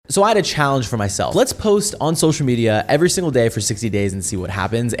So I had a challenge for myself. Let's post on social media every single day for 60 days and see what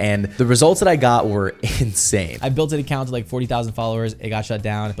happens. And the results that I got were insane. I built an account to like 40,000 followers. It got shut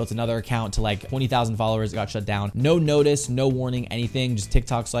down. Built another account to like 20,000 followers. It got shut down. No notice, no warning, anything. Just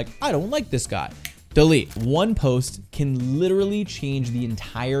TikTok's like, I don't like this guy. Delete. One post can literally change the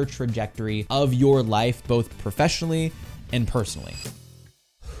entire trajectory of your life, both professionally and personally.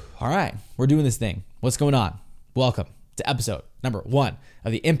 All right, we're doing this thing. What's going on? Welcome to episode number 1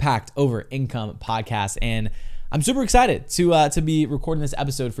 of the Impact Over Income podcast. And I'm super excited to be recording this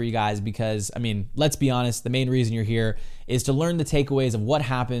episode for you guys because, I mean, let's be honest, the main reason you're here is to learn the takeaways of what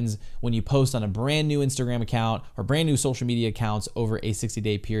happens when you post on a brand new Instagram account or brand new social media accounts over a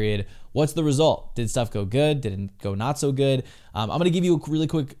 60-day period. What's the result? Did stuff go good? Did it go not so good? I'm going to give you a really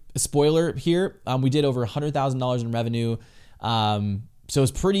quick spoiler here. We did over $100,000 in revenue. So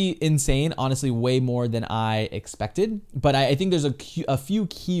it's pretty insane, honestly, way more than I expected. But I think there's a few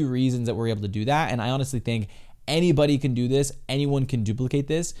key reasons that we're able to do that. And I honestly think anybody can do this. Anyone can duplicate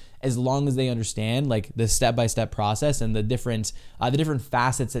this as long as they understand like the step-by-step process and the different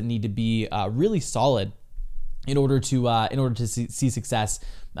facets that need to be really solid in order to see success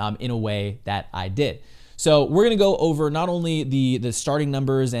in a way that I did. So we're gonna go over not only the starting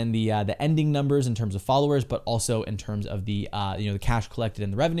numbers and the ending numbers in terms of followers, but also in terms of the the cash collected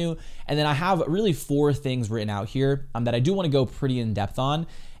and the revenue. And then I have really 4 things written out here that I do want to go pretty in depth on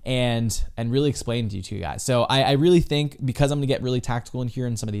and really explain to you guys. So I really think, because I'm gonna get really tactical in here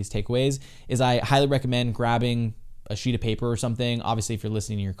in some of these takeaways, is I highly recommend grabbing a sheet of paper or something. Obviously, if you're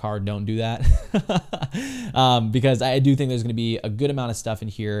listening in your car, don't do that because I do think there's going to be a good amount of stuff in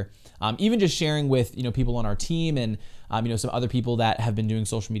here. Even just sharing with people on our team and some other people that have been doing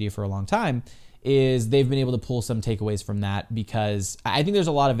social media for a long time, is they've been able to pull some takeaways from that, because I think there's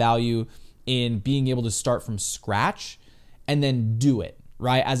a lot of value in being able to start from scratch and then do it,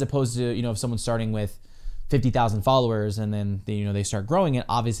 right? As opposed to if someone's starting with 50,000 followers and then they start growing it,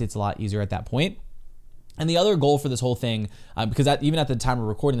 obviously it's a lot easier at that point. And the other goal for this whole thing, because even at the time we're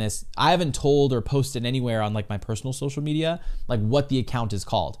recording this, I haven't told or posted anywhere on like my personal social media like what the account is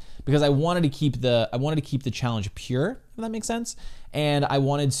called, because I wanted to keep the challenge pure, if that makes sense, and I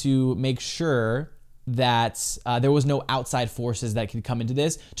wanted to make sure that there was no outside forces that could come into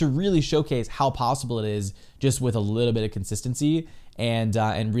this to really showcase how possible it is just with a little bit of consistency and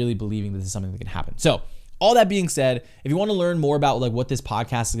really believing that this is something that can happen. So, all that being said, if you want to learn more about like what this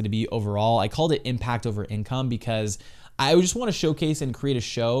podcast is going to be overall, I called it Impact Over Income because I just want to showcase and create a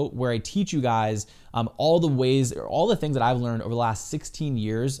show where I teach you guys all the ways or all the things that I've learned over the last 16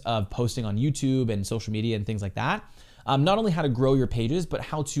 years of posting on YouTube and social media and things like that. Not only how to grow your pages, but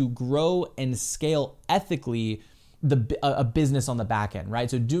how to grow and scale ethically a business on the back end, right?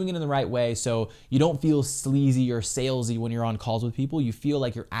 So doing it in the right way so you don't feel sleazy or salesy when you're on calls with people. You feel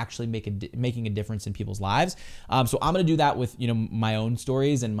like you're actually making a difference in people's lives. So I'm gonna do that with my own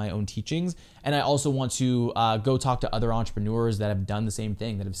stories and my own teachings. And I also want to go talk to other entrepreneurs that have done the same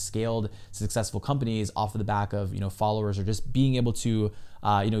thing, that have scaled successful companies off of the back of followers, or just being able to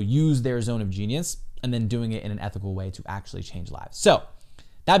use their zone of genius and then doing it in an ethical way to actually change lives. So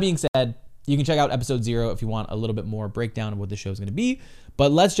that being said, you can check out episode 0 if you want a little bit more breakdown of what the show is going to be.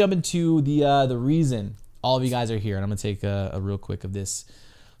 But let's jump into the reason all of you guys are here. And I'm going to take a real quick of this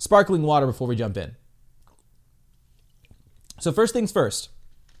sparkling water before we jump in. So first things first,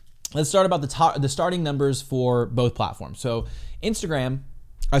 let's start about the starting numbers for both platforms. So Instagram,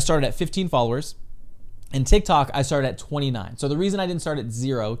 I started at 15 followers, and TikTok, I started at 29. So the reason I didn't start at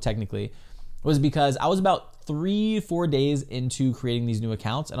 0 technically was because I was about 3-4 days into creating these new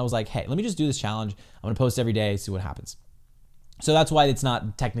accounts, and I was like, hey, let me just do this challenge. I'm gonna post every day, see what happens. So that's why it's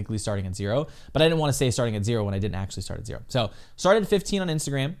not technically starting at 0, but I didn't want to say starting at 0 when I didn't actually start at 0. So started at 15 on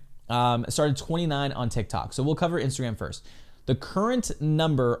Instagram, started 29 on TikTok. So we'll cover Instagram first. The current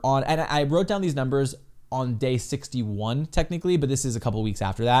number and I wrote down these numbers on day 61 technically, but this is a couple weeks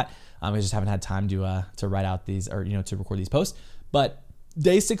after that. I just haven't had time to write out these, or to record these posts. But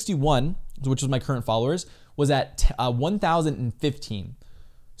day 61, which was my current followers, was at 1,015.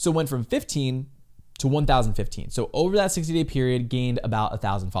 So went from 15 to 1,015. So over that 60-day period, gained about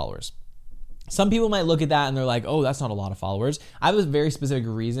 1,000 followers. Some people might look at that and they're like, oh, that's not a lot of followers. I have a very specific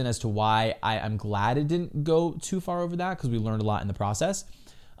reason as to why I'm glad it didn't go too far over that, because we learned a lot in the process.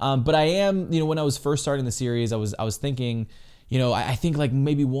 But I am, when I was first starting the series, I was thinking, I think like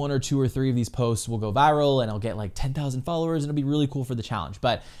maybe 1 or 2 or 3 of these posts will go viral and I'll get like 10,000 followers and it'll be really cool for the challenge.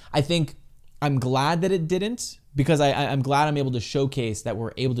 But I think I'm glad that it didn't, because I'm glad I'm able to showcase that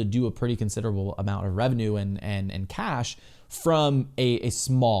we're able to do a pretty considerable amount of revenue and cash from a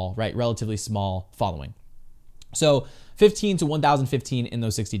small, right, relatively small following. So 15 to 1,015 in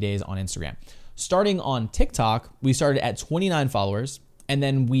those 60 days on Instagram. Starting on TikTok, we started at 29 followers, and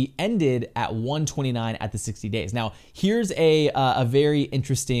then we ended at 129 at the 60 days. Now, here's a very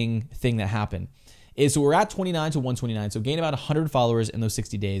interesting thing that happened. So we're at 29 to 129, so gained about 100 followers in those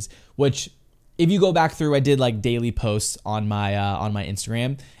 60 days, which if you go back through, I did like daily posts on my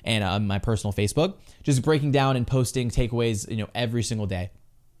Instagram and on my personal Facebook, just breaking down and posting takeaways, every single day.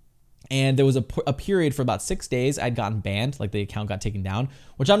 And there was a period for about 6 days I'd gotten banned, like the account got taken down,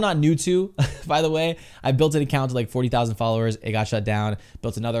 which I'm not new to, by the way. I built an account to like 40,000 followers. It got shut down.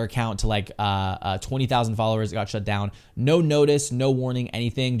 Built another account to like 20,000 followers. It got shut down. No notice, no warning,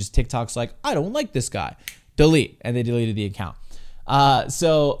 anything. Just TikTok's like, I don't like this guy. Delete. And they deleted the account.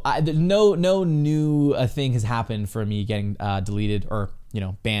 So no new thing has happened for me getting deleted or,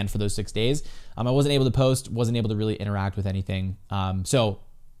 banned for those 6 days. I wasn't able to post, wasn't able to really interact with anything. So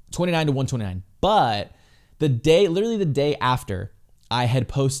 29 to 129. But literally the day after I had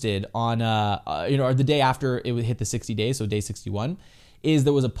posted on, or the day after it would hit the 60 days, so day 61,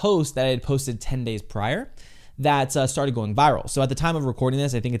 there was a post that I had posted 10 days prior that started going viral. So at the time of recording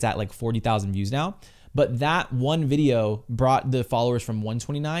this, I think it's at like 40,000 views now. But that one video brought the followers from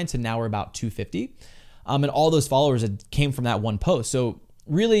 129 to now we're about 250. And all those followers came from that one post. So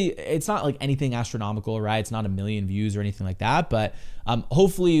really, it's not like anything astronomical, right? It's not a million views or anything like that. But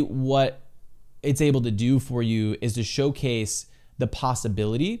hopefully what it's able to do for you is to showcase the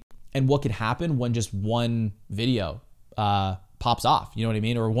possibility and what could happen when just one video pops off. You know what I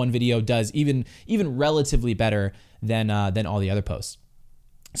mean? Or one video does even relatively better than all the other posts.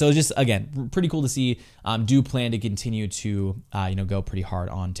 So it's just, again, pretty cool to see. Do plan to continue to go pretty hard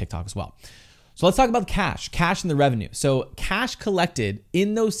on TikTok as well. So let's talk about cash and the revenue. So cash collected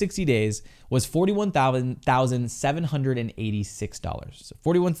in those 60 days was $41,786. So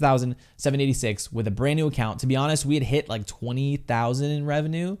 $41,786 with a brand new account. To be honest, we had hit like 20,000 in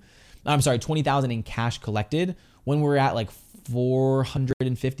revenue. I'm sorry, 20,000 in cash collected when we were at like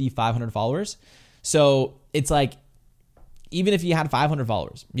 450, 500 followers. So it's like, even if you had 500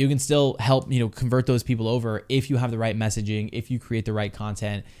 followers, you can still help, convert those people over if you have the right messaging, if you create the right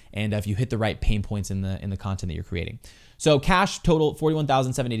content, and if you hit the right pain points in the content that you're creating. So cash total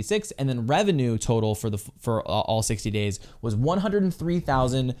 41,786, and then revenue total for all 60 days was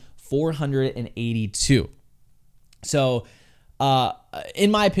 103,482. So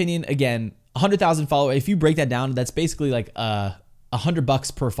in my opinion, again, 100,000 followers. If you break that down, that's basically like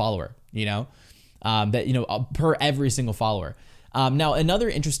 $100 per follower. Per every single follower. Now, another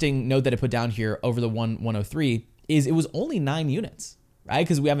interesting note that I put down here over the 103 is it was only 9 units, right?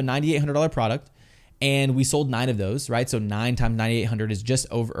 Because we have a $9,800 product and we sold 9 of those, right? So 9 times 9,800 is just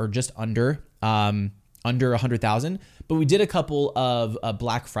over or just under 100,000. But we did a couple of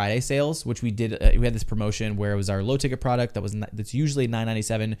Black Friday sales, which we did. We had this promotion where it was our low ticket product that's usually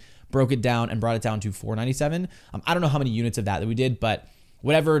 $997, broke it down and brought it down to $497. I don't know how many units of that we did, but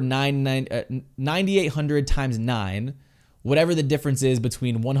whatever 9,800 times 9, whatever the difference is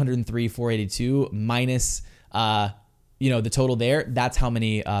between 103,482 minus the total there, that's how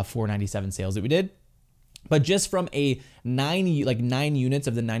many 497 sales that we did. But just from a 9 units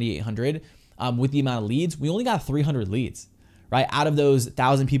of the 9,800 with the amount of leads, we only got 300 leads, right? Out of those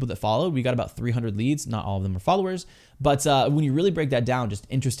 1,000 people that followed, we got about 300 leads. Not all of them are followers, but when you really break that down, just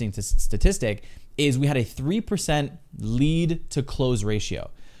interesting statistic is we had a 3% lead to close ratio,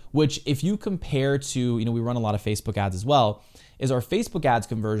 which if you compare to, we run a lot of Facebook ads as well, is our Facebook ads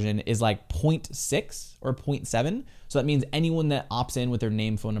conversion is like 0.6 or 0.7. So that means anyone that opts in with their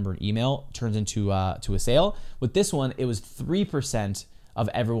name, phone number, and email turns into to a sale. With this one, it was 3% of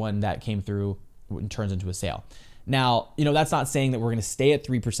everyone that came through turns into a sale. Now, that's not saying that we're going to stay at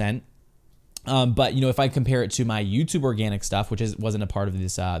 3%. But if I compare it to my YouTube organic stuff, which wasn't a part of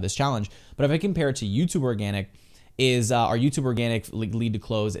this challenge, but if I compare it to YouTube organic, our YouTube organic lead to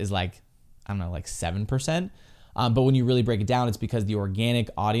close is like 7%. But when you really break it down, it's because the organic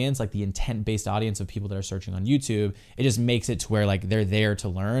audience, like the intent-based audience of people that are searching on YouTube, it just makes it to where like they're there to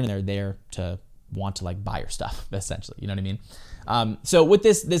learn and they're there to want to like buy your stuff, essentially. You know what I mean? So with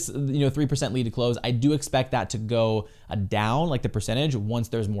this 3% lead to close, I do expect that to go down, like the percentage, once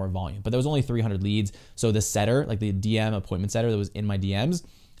there's more volume. But there was only 300 leads, so the setter, like the DM appointment setter that was in my DMs,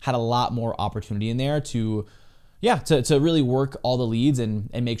 had a lot more opportunity in there to really work all the leads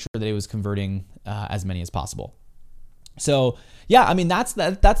and make sure that it was converting as many as possible. So yeah, that's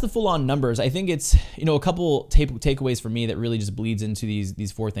the full on numbers. I think it's a couple takeaways for me that really just bleeds into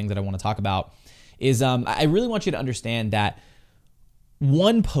these 4 things that I want to talk about. Is I really want you to understand that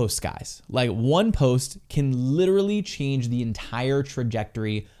one post, guys, like one post can literally change the entire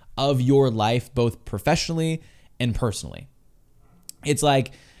trajectory of your life, both professionally and personally. It's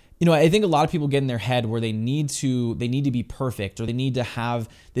like, I think a lot of people get in their head where they need to be perfect, or they need to have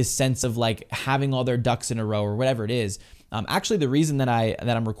this sense of like having all their ducks in a row or whatever it is. Actually, the reason that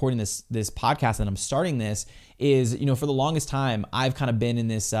I'm recording this podcast and I'm starting this is, for the longest time, I've kind of been in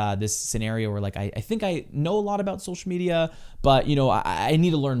this scenario where like, I think I know a lot about social media, but I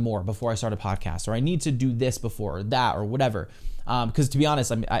need to learn more before I start a podcast, or I need to do this before or that or whatever. Because to be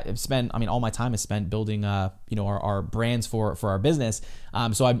honest, I've spent all my time is spent building, our brands for our business.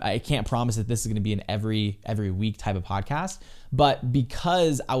 So I can't promise that this is going to be an every week type of podcast. But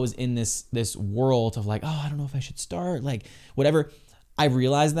because I was in this world of like, oh, I don't know if I should start, like whatever, I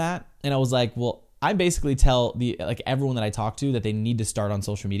realized that, and I was like, well, I basically tell everyone that I talk to that they need to start on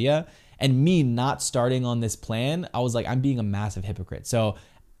social media, and me not starting on this plan, I was like, I'm being a massive hypocrite. So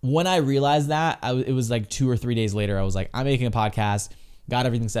when I realized that, it was like 2 or 3 days later, I was like, I'm making a podcast, got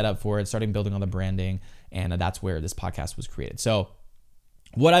everything set up for it, starting building on the branding, and that's where this podcast was created. So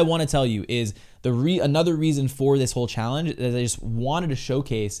what I want to tell you is another reason for this whole challenge is I just wanted to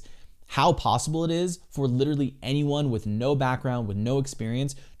showcase how possible it is for literally anyone with no background, with no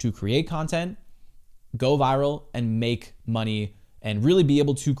experience, to create content, go viral, and make money, and really be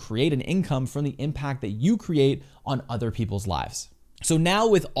able to create an income from the impact that you create on other people's lives. So now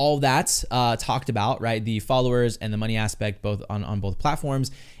with all that talked about, right, the followers and the money aspect both on both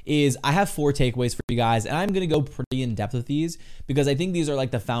platforms, is I have 4 takeaways for you guys, and I'm going to go pretty in depth with these because I think these are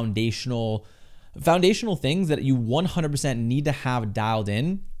like the foundational things that you 100% need to have dialed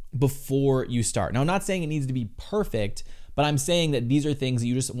in before you start. Now, I'm not saying it needs to be perfect, but I'm saying that these are things that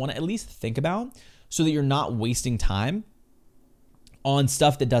you just want to at least think about so that you're not wasting time on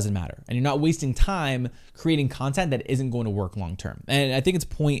stuff that doesn't matter, and you're not wasting time creating content that isn't going to work long term. And I think it's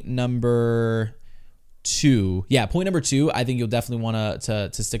point number 2. Yeah, point number 2, I think you'll definitely want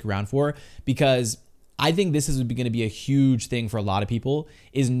to stick around for, because I think this is going to be a huge thing for a lot of people,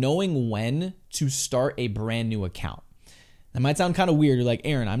 is knowing when to start a brand new account. That might sound kind of weird. You're like,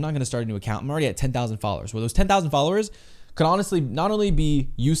 Aaron, I'm not going to start a new account. I'm already at 10,000 followers. Well, those 10,000 followers could honestly not only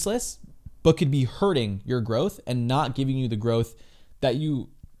be useless, but could be hurting your growth and not giving you the growth that you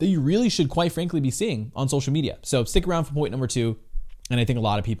really should, quite frankly, be seeing on social media. So stick around for point number 2, and I think a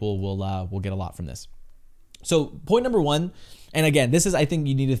lot of people will get a lot from this. So point number 1, and again, I think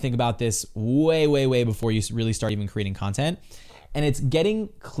you need to think about this way before you really start even creating content, and it's getting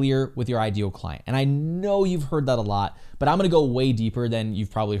clear with your ideal client. And I know you've heard that a lot, but I'm gonna go way deeper than you've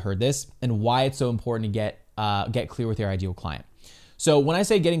probably heard this, and why it's so important to get clear with your ideal client. So when I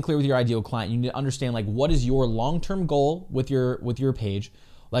say getting clear with your ideal client, you need to understand like what is your long-term goal with your page,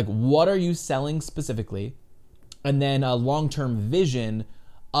 like what are you selling specifically, and then a long-term vision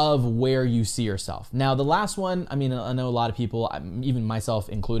of where you see yourself. Now the last one, I know a lot of people, even myself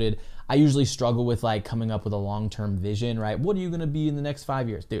included, I usually struggle with like coming up with a long-term vision, right? What are you gonna be in the next 5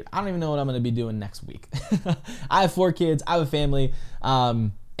 years? Dude, I don't even know what I'm gonna be doing next week. I have 4 kids, I have a family,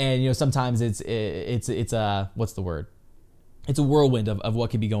 and sometimes it's what's the word? It's a whirlwind of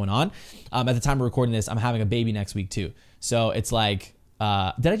what could be going on. At the time of recording this, I'm having a baby next week too. So it's like,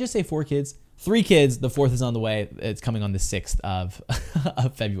 did I just say 4 kids? 3 kids, the 4th is on the way. It's coming on the 6th of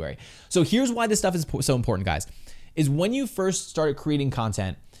February. So here's why this stuff is so important, guys, is when you first started creating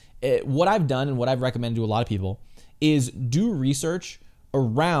content, what I've done and what I've recommended to a lot of people is do research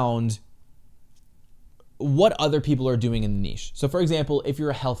around what other people are doing in the niche. So for example, if you're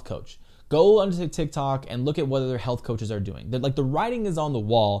a health coach, go onto TikTok and look at what other health coaches are doing. The writing is on the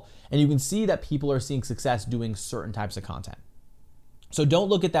wall, and you can see that people are seeing success doing certain types of content. So don't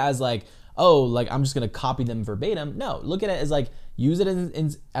look at that as like, oh, like I'm just gonna copy them verbatim. No, look at it as like, use it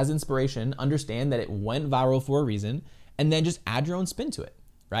as inspiration, understand that it went viral for a reason, and then just add your own spin to it,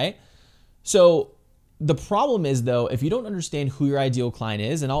 right? So the problem is though, if you don't understand who your ideal client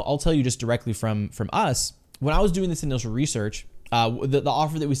is, and I'll tell you just directly from us, when I was doing this initial research, the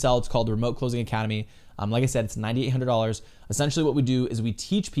offer that we sell, it's called the Remote Closing Academy. Like I said, it's $9,800. Essentially what we do is we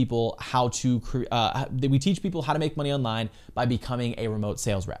teach people how to make money online by becoming a remote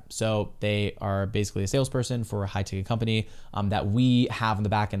sales rep. So they are basically a salesperson for a high ticket company that we have on the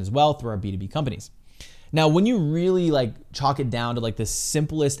back end as well through our B2B companies. Now, when you really like chalk it down to like the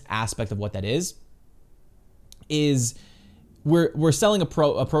simplest aspect of what that is we're selling a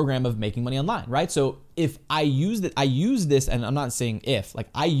program of making money online, right? So if I use this, and I'm not saying if, like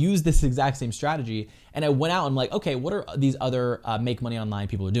I use this exact same strategy, and I went out and I'm like, okay, what are these other make money online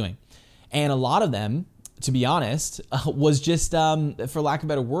people are doing? And a lot of them, to be honest, was just, for lack of a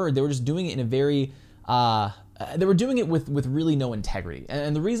better word, they were just doing it in a very, they were doing it with really no integrity.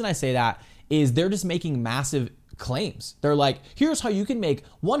 And the reason I say that is they're just making massive claims. They're like, here's how you can make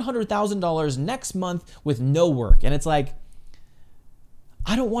 $100,000 next month with no work. And it's like,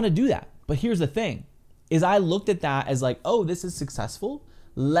 I don't want to do that. But here's the thing, is I looked at that as like, oh, this is successful.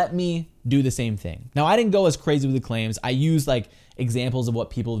 Let me do the same thing. Now, I didn't go as crazy with the claims. I used like examples of what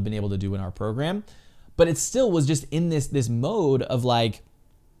people have been able to do in our program, but it still was just in this mode of like,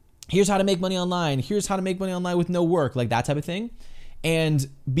 here's how to make money online. Here's how to make money online with no work, like that type of thing. And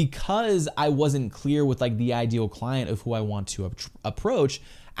because I wasn't clear with like the ideal client of who I want to approach,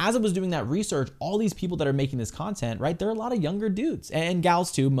 as I was doing that research, all these people that are making this content, right? There are a lot of younger dudes and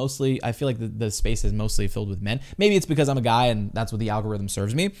gals too. Mostly, I feel like the space is mostly filled with men. Maybe it's because I'm a guy and that's what the algorithm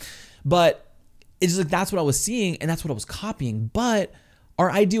serves me. But it's just like, that's what I was seeing and that's what I was copying. But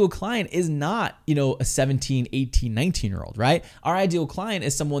our ideal client is not, a 17, 18, 19-year-old, right? Our ideal client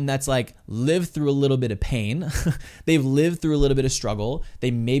is someone that's like lived through a little bit of pain. They've lived through a little bit of struggle. They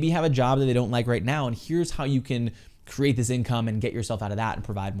maybe have a job that they don't like right now. And here's how you can create this income and get yourself out of that and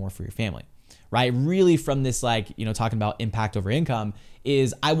provide more for your family, right? Really from this, like, talking about impact over income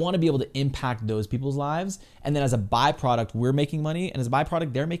is I want to be able to impact those people's lives. And then as a byproduct, we're making money. And as a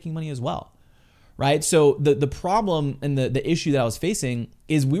byproduct, they're making money as well. Right. So the problem and the issue that I was facing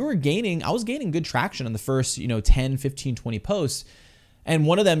is I was gaining good traction on the first, 10, 15, 20 posts. And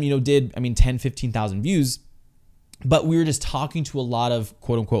one of them, did, 10, 15,000 views, but we were just talking to a lot of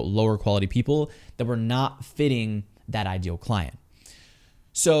quote unquote lower quality people that were not fitting that ideal client.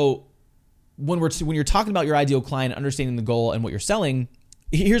 So when you're talking about your ideal client, understanding the goal and what you're selling,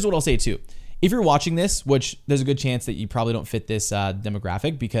 here's what I'll say too. If you're watching this, which there's a good chance that you probably don't fit this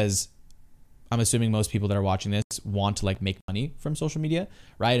demographic, because I'm assuming most people that are watching this want to like make money from social media,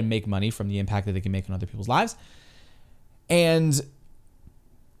 right? And make money from the impact that they can make on other people's lives. And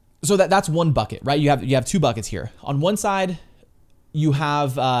so that's one bucket, right? You have two buckets here. On one side, you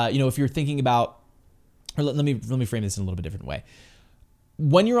have, if you're thinking about, or let me frame this in a little bit different way.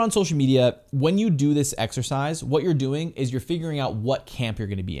 When you're on social media, when you do this exercise, what you're doing is you're figuring out what camp you're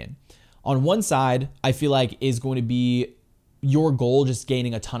going to be in. On one side, I feel like is going to be your goal, just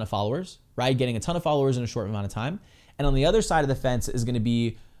gaining a ton of followers, right? Getting a ton of followers in a short amount of time. And on the other side of the fence is going to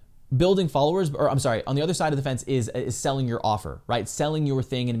be building followers, on the other side of the fence is selling your offer, right? Selling your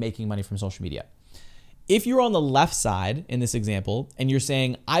thing and making money from social media. If you're on the left side in this example and you're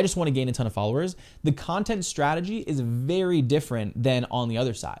saying, I just want to gain a ton of followers, the content strategy is very different than on the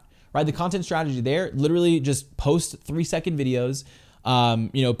other side, right? The content strategy there, literally just post 3-second videos,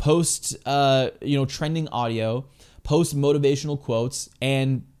 post, trending audio, post motivational quotes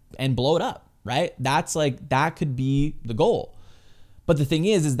and blow it up, right? That could be the goal. But the thing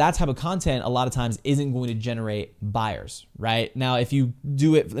is that type of content a lot of times isn't going to generate buyers, right? Now, if you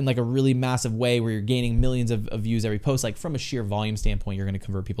do it in like a really massive way where you're gaining millions of views every post, like from a sheer volume standpoint, you're going to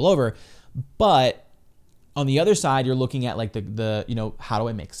convert people over. But on the other side, you're looking at like the how do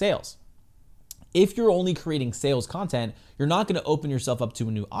I make sales? If you're only creating sales content, you're not going to open yourself up to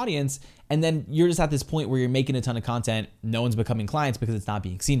a new audience. And then you're just at this point where you're making a ton of content. No one's becoming clients because it's not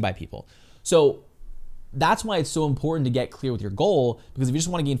being seen by people. So that's why it's so important to get clear with your goal, because if you just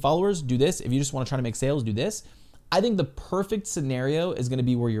want to gain followers, do this. If you just want to try to make sales, do this. I think the perfect scenario is going to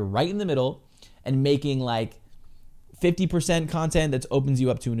be where you're right in the middle and making like 50% content that opens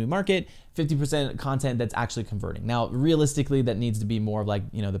you up to a new market, 50% content that's actually converting. Now, realistically, that needs to be more of like,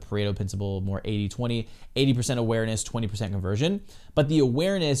 the Pareto principle, more 80-20, 80% awareness, 20% conversion. But the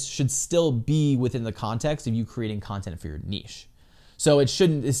awareness should still be within the context of you creating content for your niche. So it's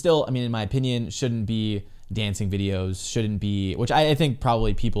still, in my opinion, shouldn't be dancing videos, shouldn't be, which I think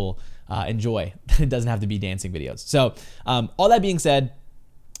probably people enjoy. It doesn't have to be dancing videos. So all that being said,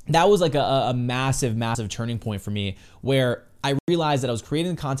 that was like a massive, massive turning point for me, where I realized that I was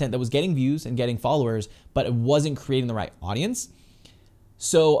creating content that was getting views and getting followers, but it wasn't creating the right audience.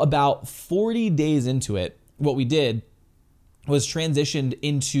 So about 40 days into it, what we did was transitioned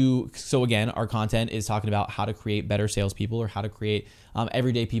into, so again, our content is talking about how to create better salespeople or how to create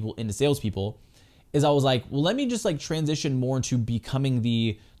everyday people into salespeople. Is I was like, well, let me just like transition more into becoming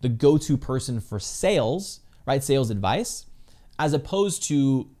the go-to person for sales, right? Sales advice, as opposed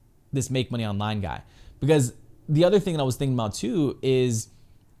to this make money online guy. Because the other thing that I was thinking about too is,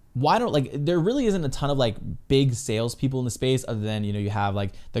 there really isn't a ton of like big salespeople in the space other than, you have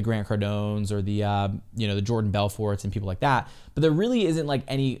like the Grant Cardones or the Jordan Belforts and people like that. But there really isn't like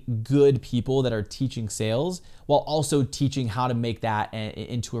any good people that are teaching sales while also teaching how to make that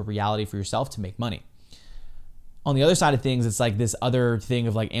into a reality for yourself to make money. On the other side of things, it's like this other thing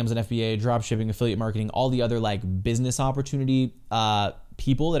of like Amazon FBA, dropshipping, affiliate marketing, all the other like business opportunity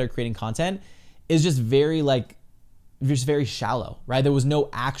people that are creating content is just very like just very shallow, right? There was no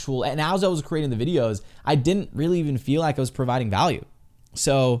actual, and as I was creating the videos, I didn't really even feel like I was providing value.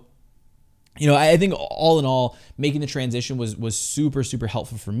 So, I think all in all, making the transition was super, super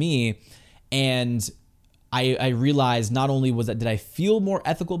helpful for me. And I realized not only did I feel more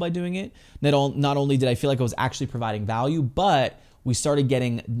ethical by doing it, not only did I feel like I was actually providing value, but we started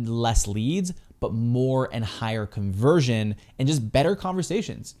getting less leads, but more and higher conversion and just better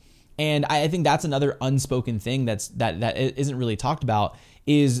conversations. And I think that's another unspoken thing that isn't really talked about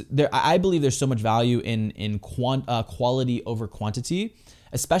is there. I believe there's so much value in quality over quantity,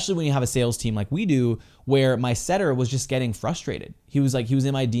 especially when you have a sales team like we do, where my setter was just getting frustrated. He was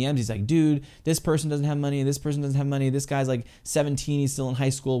in my DMs. He's like, dude, this person doesn't have money. This person doesn't have money. This guy's like 17. He's still in high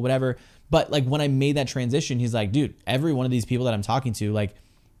school, whatever. But like when I made that transition, he's like, dude, every one of these people that I'm talking to, like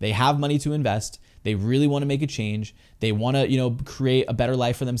they have money to invest. They really want to make a change. They want to, create a better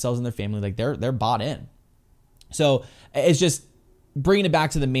life for themselves and their family. Like they're bought in. So it's just bringing it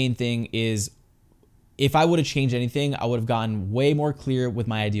back to the main thing is, if I would have changed anything, I would have gotten way more clear with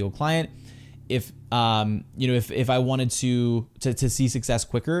my ideal client. If I wanted to see success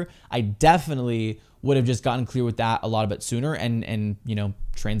quicker, I definitely would have just gotten clear with that a lot bit sooner and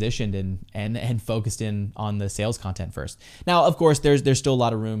transitioned and focused in on the sales content first. Now, of course, there's still a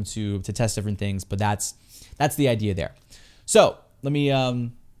lot of room to test different things, but that's the idea there. So let me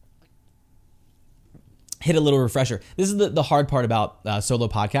hit a little refresher. This is the hard part about solo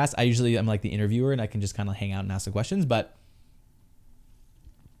podcasts. I'm like the interviewer and I can just kind of hang out and ask the questions, but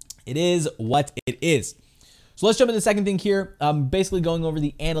it is what it is. So let's jump into the second thing here. Basically going over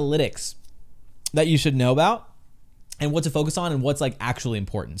the analytics that you should know about and what to focus on and what's like actually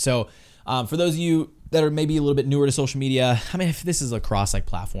important. So for those of you that are maybe a little bit newer to social media, I mean, if this is across like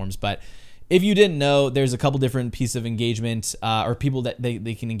platforms, but if you didn't know, there's a couple different pieces of engagement or people that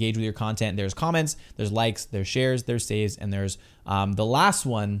they can engage with your content. There's comments, there's likes, there's shares, there's saves, and there's the last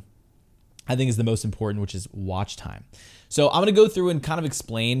one I think is the most important, which is watch time. So I'm gonna go through and kind of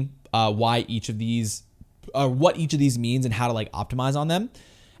explain what each of these means and how to like optimize on them,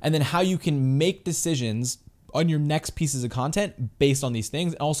 and then how you can make decisions on your next pieces of content based on these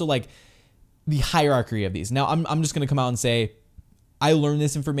things, and also like the hierarchy of these. Now I'm just gonna come out and say, I learned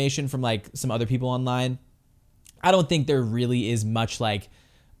this information from like some other people online. I don't think there really is much like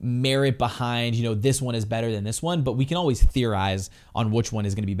merit behind, this one is better than this one, but we can always theorize on which one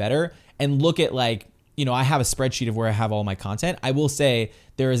is going to be better and look at like, I have a spreadsheet of where I have all my content. I will say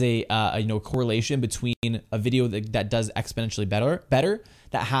there is a correlation between a video that does exponentially better,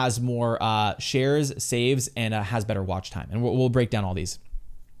 that has more shares, saves, and has better watch time. And we'll break down all these.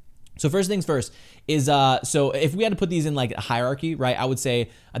 So first things first is, so if we had to put these in like a hierarchy, right? I would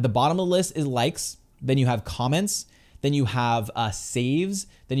say at the bottom of the list is likes, then you have comments, then you have saves,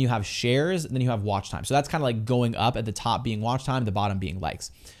 then you have shares, and then you have watch time. So that's kind of like going up, at the top being watch time, the bottom being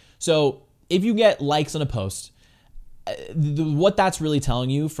likes. So if you get likes on a post, what that's really telling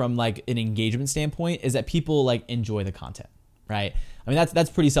you from like an engagement standpoint is that people like enjoy the content, right? I mean, that's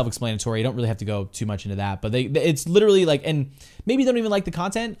pretty self-explanatory. You don't really have to go too much into that, but it's literally like, and maybe they don't even like the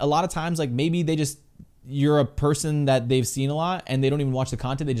content. A lot of times, like maybe you're a person that they've seen a lot and they don't even watch the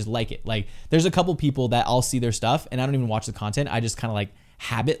content. They just like it. Like there's a couple people that I'll see their stuff and I don't even watch the content. I just kind of like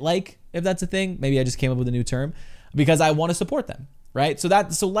habit like, if that's a thing. Maybe I just came up with a new term because I want to support them, right? So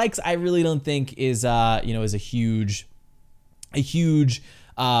likes, I really don't think is a huge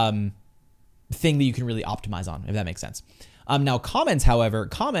thing that you can really optimize on, if that makes sense. Now comments, however,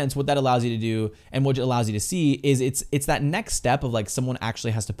 what that allows you to do and what it allows you to see is it's that next step of like someone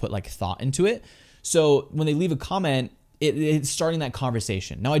actually has to put like thought into it. So when they leave a comment, it's starting that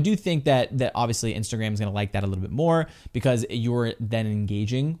conversation. Now I do think that obviously Instagram is going to like that a little bit more because you're then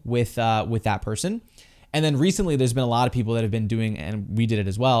engaging with that person. And then recently there's been a lot of people that have been doing, and we did it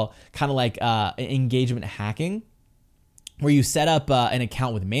as well, kind of like engagement hacking, where you set up an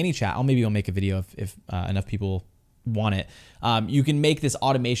account with ManyChat. Maybe I'll make a video if enough people want it. You can make this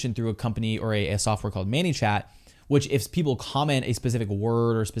automation through a company or a software called ManyChat, which if people comment a specific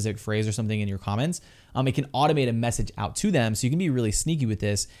word or specific phrase or something in your comments, it can automate a message out to them. So you can be really sneaky with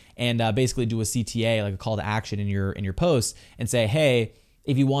this and basically do a CTA, like a call to action in your posts, and say, hey,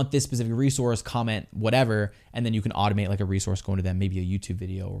 if you want this specific resource, comment whatever, and then you can automate like a resource going to them, maybe a YouTube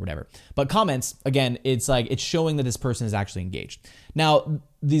video or whatever. But comments, again, it's showing that this person is actually engaged. Now,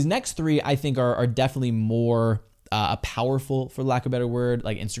 these next three I think are definitely more powerful, for lack of a better word.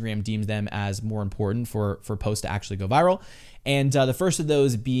 Like Instagram deems them as more important for posts to actually go viral. And the first of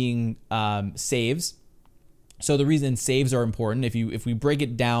those being saves. So the reason saves are important, if we break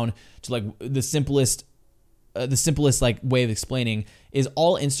it down to like the simplest the simplest like way of explaining is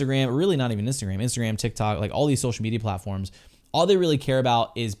all Instagram, or really not even Instagram, TikTok, like all these social media platforms, all they really care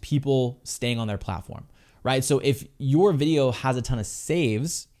about is people staying on their platform, right? So if your video has a ton of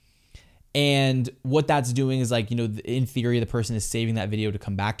saves, and what that's doing is like, in theory, the person is saving that video to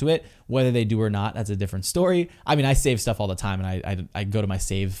come back to it. Whether they do or not, that's a different story. I mean, I save stuff all the time, and I go to my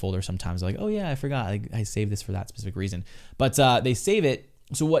save folder sometimes like, oh yeah, I forgot. I saved this for that specific reason. But they save it.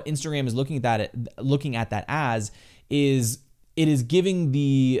 So what Instagram is looking at that as is it is giving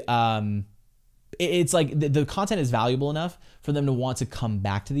the it's like the content is valuable enough for them to want to come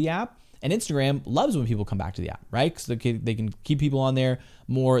back to the app. And Instagram loves when people come back to the app, right? Because they can keep people on there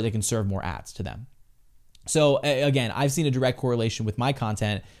more, they can serve more ads to them. So again, I've seen a direct correlation with my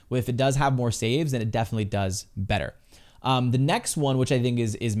content. If it does have more saves, then it definitely does better. The next one, which I think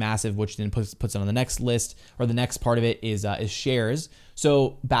is massive, which then puts it on the next list, or the next part of it is shares.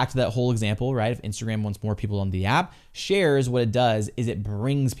 So back to that whole example, right? If Instagram wants more people on the app, shares, what it does is it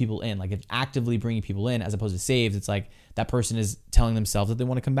brings people in, like it's actively bringing people in, as opposed to saves. It's like that person is telling themselves that they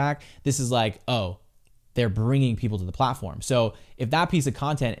want to come back. This is like, oh, they're bringing people to the platform. So if that piece of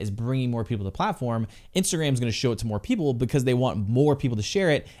content is bringing more people to the platform, Instagram is going to show it to more people because they want more people to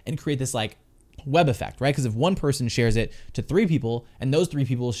share it and create this like web effect, right? Because if one person shares it to 3 people and those 3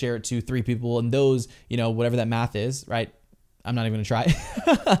 people share it to 3 people and those, whatever that math is, right? I'm not even going to try.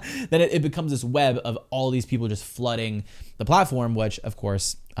 Then it becomes this web of all these people just flooding the platform, which of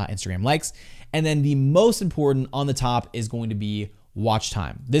course Instagram likes. And then the most important on the top is going to be watch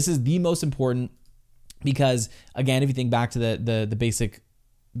time. This is the most important because, again, if you think back to the basic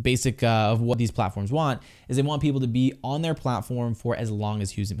of what these platforms want, is they want people to be on their platform for as long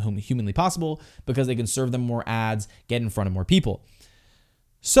as humanly possible, because they can serve them more ads, get in front of more people.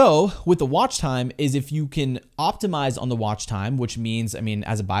 So with the watch time is if you can optimize on the watch time, which means,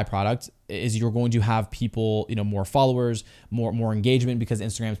 as a byproduct is you're going to have people, more followers, more engagement, because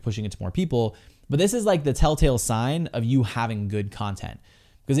Instagram is pushing it to more people. But this is like the telltale sign of you having good content.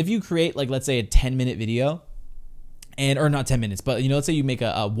 Because if you create, like, let's say a 10-minute video, or not 10 minutes, but let's say you make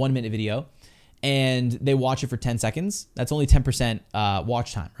a 1-minute video and they watch it for 10 seconds, that's only 10%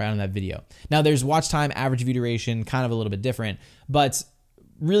 watch time, right, on that video. Now there's watch time, average view duration, kind of a little bit different, but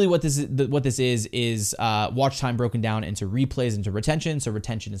really what this is watch time broken down into replays, into retention. So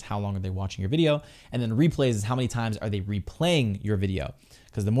retention is how long are they watching your video, and then replays is how many times are they replaying your video.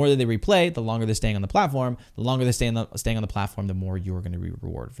 Because the more that they replay, the longer they're staying on the platform. The longer they're staying on the platform, the more you're going to be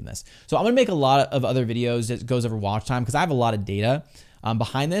rewarded from this. So I'm going to make a lot of other videos that goes over watch time, because I have a lot of data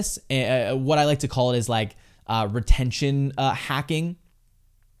behind this. What I like to call it is like retention hacking,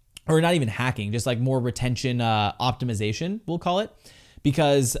 or not even hacking, just like more retention optimization, we'll call it.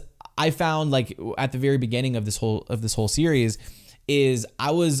 Because I found, like, at the very beginning of this whole series, is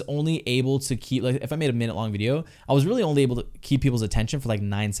I was only able to keep, like, if I made a minute-long video, I was really only able to keep people's attention for like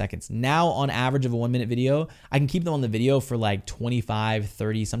 9 seconds. Now, on average of a 1-minute video, I can keep them on the video for like 25,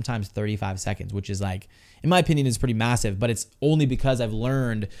 30, sometimes 35 seconds, which is, like, in my opinion, is pretty massive. But it's only because I've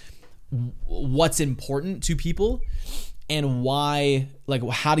learned what's important to people and why, like,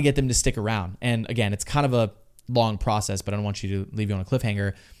 how to get them to stick around. And again, it's kind of a long process, but I don't want you to leave you on a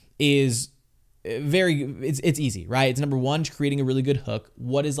cliffhanger. It's easy, right? It's number one, creating a really good hook.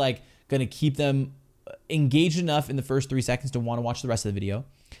 What is like going to keep them engaged enough in the first 3 seconds to want to watch the rest of the video?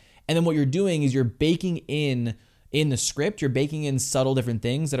 And then what you're doing is you're baking in the script, you're baking in subtle different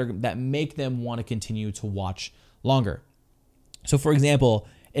things that make them want to continue to watch longer. So for example,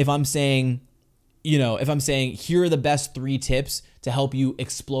 if I'm saying, here are the best 3 tips to help you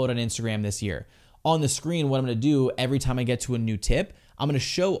explode on Instagram this year. On the screen, what I'm going to do every time I get to a new tip, I'm going to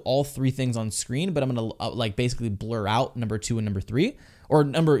show all 3 things on screen, but I'm going to like basically blur out number 2 and number 3, or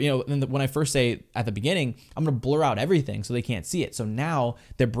when I first say at the beginning, I'm going to blur out everything so they can't see it. So now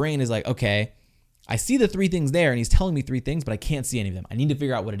their brain is like, okay, I see the 3 things there and he's telling me 3 things, but I can't see any of them. I need to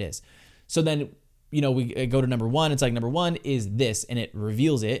figure out what it is. So then, we go to number 1. It's like, number 1 is this, and it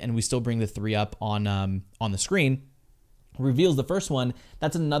reveals it. And we still bring the 3 up on the screen. Reveals the first one.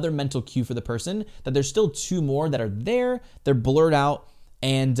 That's another mental cue for the person that there's still 2 more that are there. They're blurred out,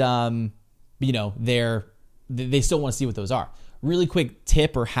 and they still want to see what those are. Really quick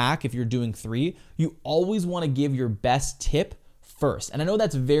tip or hack: if you're doing 3, you always want to give your best tip first. And I know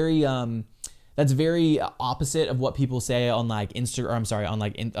that's very opposite of what people say on like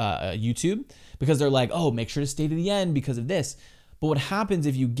YouTube, because they're like, oh, make sure to stay to the end because of this. But what happens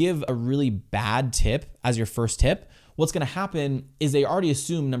if you give a really bad tip as your first tip? What's going to happen is they already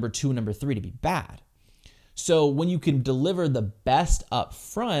assume number 2 and number 3 to be bad. So when you can deliver the best up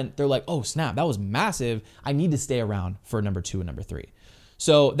front, they're like, oh snap, that was massive. I need to stay around for number 2 and number 3.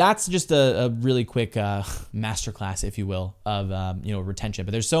 So that's just a really quick masterclass, if you will, of retention.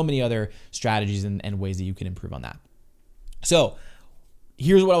 But there's so many other strategies and ways that you can improve on that. So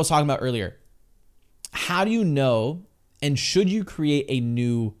here's what I was talking about earlier. How do you know, and should you create a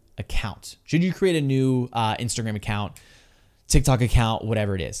new account? Should you create a new Instagram account, TikTok account,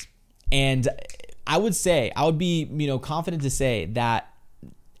 whatever it is? And I would be confident to say that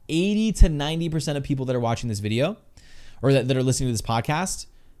 80 to 90% of people that are watching this video or that are listening to this podcast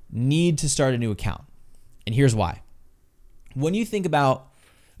need to start a new account. And here's why. When you think about,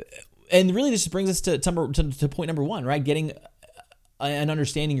 and really this brings us to point number one, right? Getting and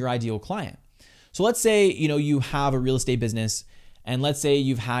understanding your ideal client. So let's say, you have a real estate business, and let's say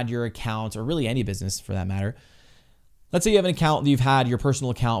you've had your account, or really any business for that matter. Let's say you have an account that you've had your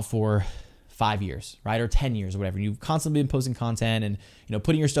personal account for 5 years, right? Or 10 years or whatever. You've constantly been posting content and,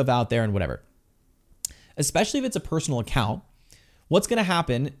 putting your stuff out there and whatever. Especially if it's a personal account, what's going to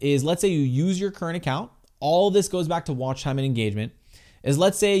happen is, let's say you use your current account. All this goes back to watch time and engagement. Is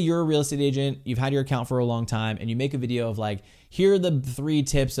let's say you're a real estate agent, you've had your account for a long time, and you make a video of like, here are the 3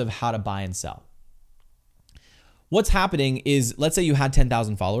 tips of how to buy and sell. What's happening is, let's say you had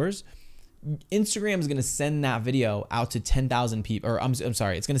 10,000 followers. Instagram is going to send that video out to 10,000 people, or I'm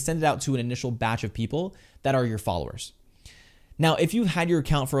sorry, it's going to send it out to an initial batch of people that are your followers. Now, if you've had your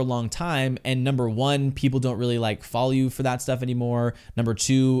account for a long time, and number one, people don't really like follow you for that stuff anymore. Number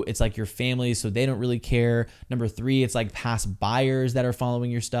two, it's like your family, so they don't really care. Number three, it's like past buyers that are following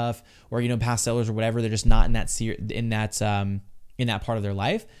your stuff, or past sellers or whatever. They're just not in that part of their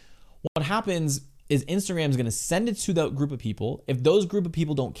life. What happens is Instagram is going to send it to that group of people. If those group of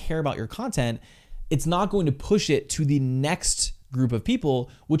people don't care about your content, it's not going to push it to the next group of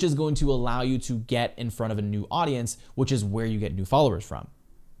people, which is going to allow you to get in front of a new audience, which is where you get new followers from.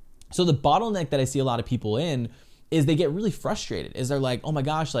 So the bottleneck that I see a lot of people in is they get really frustrated. Is they're like, oh my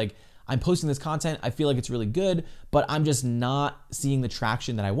gosh, like I'm posting this content, I feel like it's really good, but I'm just not seeing the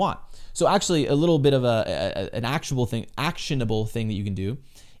traction that I want. So actually a little bit of an actionable thing that you can do.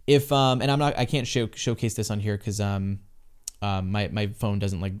 If and I can't showcase this on here because my phone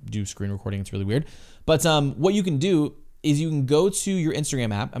doesn't like do screen recording. It's really weird. But what you can do is you can go to your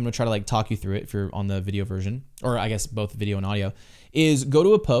Instagram app. I'm gonna try to like talk you through it if you're on the video version, or I guess both video and audio. Is go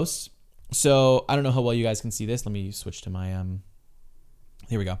to a post. So I don't know how well you guys can see this. Let me switch to my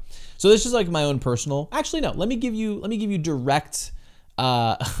here we go. So this is like my own personal. Actually, no. Let me give you direct.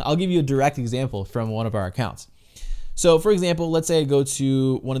 I'll give you a direct example from one of our accounts. So for example, let's say I go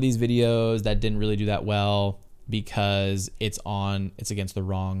to one of these videos that didn't really do that well because it's against the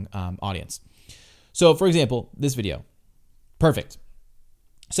wrong audience. So for example, this video. Perfect.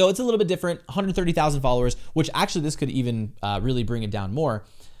 So it's a little bit different, 130,000 followers, which actually this could even really bring it down more,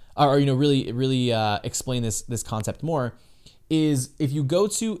 or really explain this concept more, is if you go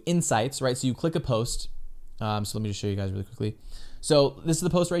to Insights, right? So you click a post. So let me just show you guys really quickly. So this is the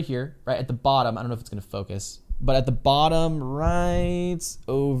post right here, right at the bottom. I don't know if it's going to focus, but at the bottom right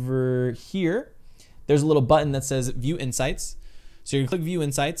over here, there's a little button that says View Insights. So you click View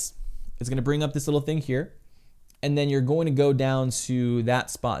Insights. It's going to bring up this little thing here. And then you're going to go down to that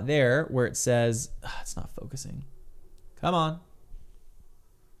spot there where it says, it's not focusing. Come on.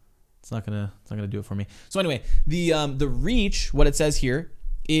 It's not gonna do it for me. So anyway, the reach, what it says here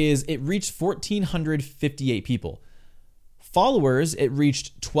is it reached 1,458 people. Followers, it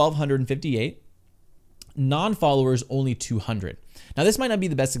reached 1,258. Non-followers, only 200. Now this might not be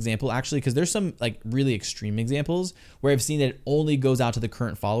the best example actually, because there's some like really extreme examples where I've seen that it only goes out to the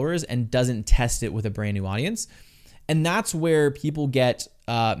current followers and doesn't test it with a brand new audience. And that's where people get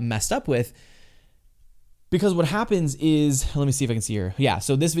messed up with, because what happens is, let me see if I can see here. Yeah,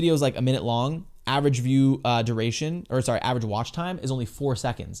 so this video is like a minute long. Average view duration, average watch time is only 4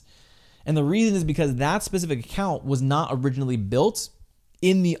 seconds. And the reason is because that specific account was not originally built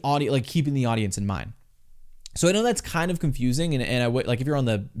in the audience, like keeping the audience in mind. So I know that's kind of confusing, and I would like if you're on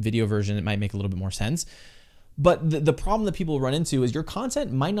the video version, it might make a little bit more sense. But the problem that people run into is your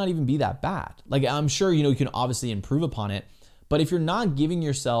content might not even be that bad. Like I'm sure you can obviously improve upon it, but if you're not giving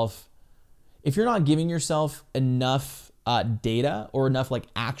yourself enough data or enough like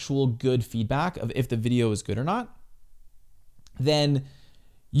actual good feedback of if the video is good or not, then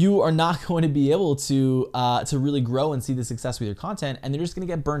you are not going to be able to really grow and see the success with your content, and they're just going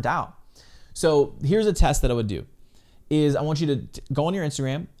to get burnt out. So here's a test that I would do is I want you to go on your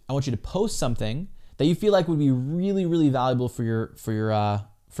Instagram. I want you to post something that you feel like would be really, really valuable for your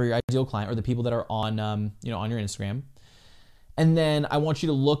ideal client or the people that are on on your Instagram. And then I want you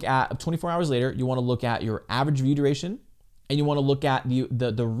to look at 24 hours later, you want to look at your average view duration, and you want to look at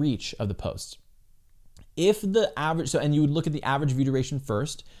the reach of the post. If the average, so, and you would look at the average view duration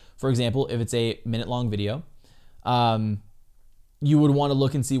first. For example, if it's a minute long video, you would want to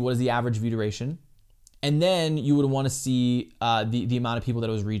look and see what is the average view duration. And then you would want to see the amount of people that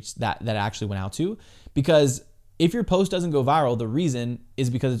it was reached that actually went out to. Because if your post doesn't go viral, the reason is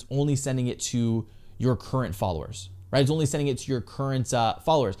because it's only sending it to your current followers, right? It's only sending it to your current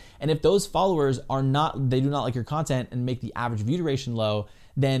followers. And if those followers they do not like your content and make the average view duration low,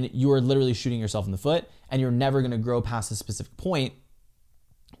 then you are literally shooting yourself in the foot, and you're never going to grow past a specific point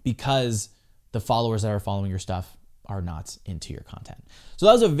because the followers that are following your stuff are not into your content. So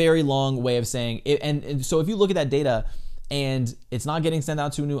that was a very long way of saying it. And so if you look at that data and it's not getting sent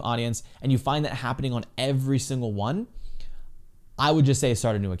out to a new audience, and you find that happening on every single one, I would just say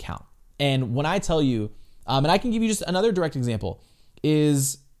start a new account. And when I tell you, and I can give you just another direct example,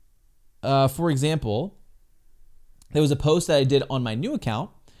 is for example, there was a post that I did on my new account,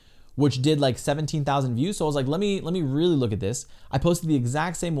 which did like 17,000 views. So I was like, let me really look at this. I posted the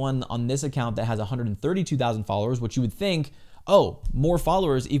exact same one on this account that has 132,000 followers, which you would think, oh, more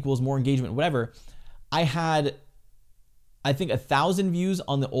followers equals more engagement, whatever. I had, I think, 1,000 views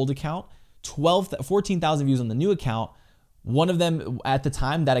on the old account, 14,000 views on the new account. One of them, at the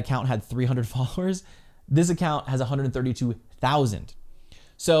time, that account had 300 followers. This account has 132,000.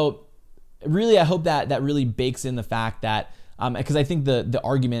 So really, I hope that really bakes in the fact that, because I think the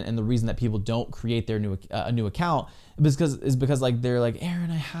argument and the reason that people don't create their a new account is because like they're like, Aaron,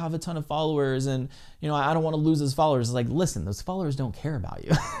 I have a ton of followers, and I don't want to lose those followers. It's like, listen, those followers don't care about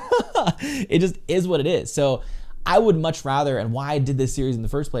you. It just is what it is. So I would much rather, and why I did this series in the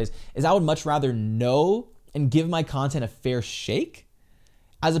first place, is I would much rather know and give my content a fair shake,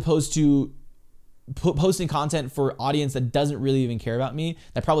 as opposed to posting content for audience that doesn't really even care about me,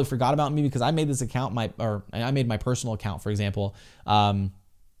 that probably forgot about me because I made this account, I made my personal account, for example, back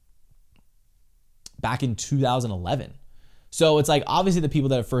in 2011. So it's like, obviously the people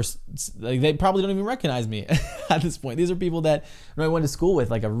that at first, like, they probably don't even recognize me at this point. These are people that I went to school with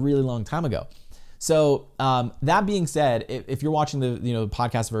like a really long time ago. So that being said, if you're watching the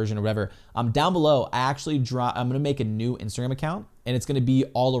podcast version or whatever, down below, I'm gonna make a new Instagram account, and it's gonna be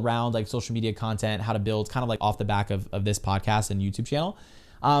all around like social media content, how to build, kind of like off the back of this podcast and YouTube channel.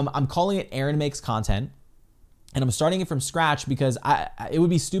 I'm calling it Aaron Makes Content, and I'm starting it from scratch because it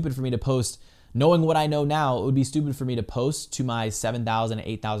would be stupid for me to post, knowing what I know now, it would be stupid for me to post to my 7,000,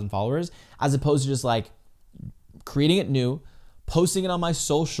 8,000 followers, as opposed to just like creating it new, posting it on my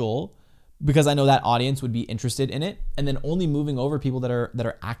social, because I know that audience would be interested in it, and then only moving over people that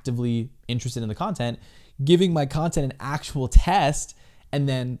are actively interested in the content, giving my content an actual test, and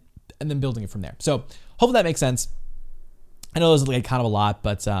then building it from there. So hopefully that makes sense. I know there's like kind of a lot,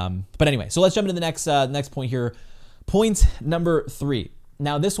 but anyway, so let's jump into the next point here. Point number 3.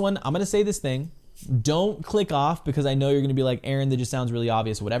 Now this one, I'm gonna say this thing. Don't click off, because I know you're gonna be like, Aaron, that just sounds really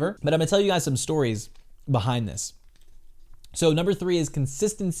obvious or whatever. But I'm gonna tell you guys some stories behind this. So number 3 is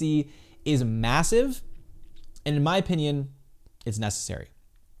consistency is massive, and in my opinion, it's necessary.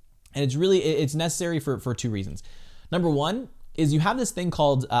 And it's necessary for 2 reasons. Number 1 is you have this thing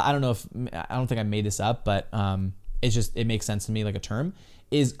called, I don't think I made this up, but it makes sense to me, like a term,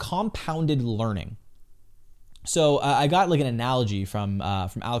 is compounded learning. So I got like an analogy from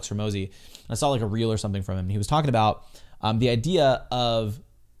Alex Hormozi. I saw like a reel or something from him. He was talking about the idea of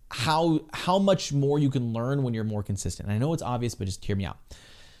how much more you can learn when you're more consistent. And I know it's obvious, but just hear me out.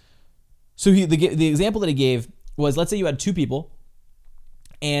 So the example that he gave was, let's say you had 2 people,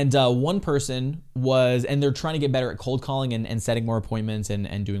 and one person and they're trying to get better at cold calling and setting more appointments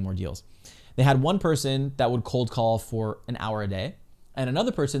and doing more deals. They had one person that would cold call for an hour a day, and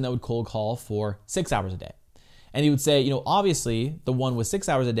another person that would cold call for 6 hours a day. And he would say, obviously the one with 6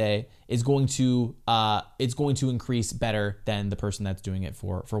 hours a day is going to increase better than the person that's doing it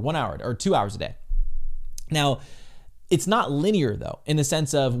for 1 hour or 2 hours a day. Now, it's not linear though, in the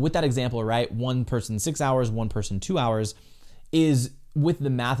sense of, with that example, right? One person 6 hours, one person 2 hours, is, with the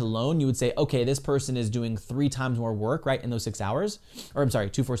math alone, you would say, okay, this person is doing 3 times more work, right? In those 6 hours, or I'm sorry,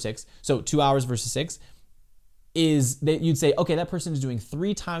 2, 4, 6. So 2 hours versus 6 is that you'd say, okay, that person is doing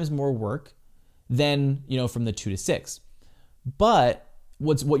 3 times more work than, from the 2 to 6. But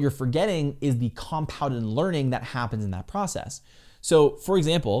what you're forgetting is the compounded learning that happens in that process. So for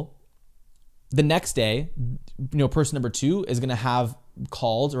example, the next day, person number 2 is going to have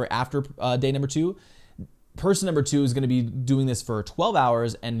called, or after day number 2, person number 2 is going to be doing this for 12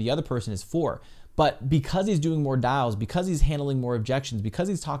 hours and the other person is 4. But because he's doing more dials, because he's handling more objections, because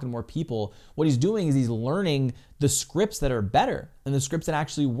he's talking to more people, what he's doing is he's learning the scripts that are better and the scripts that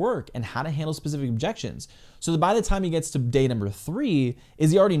actually work and how to handle specific objections. So that by the time he gets to day number 3,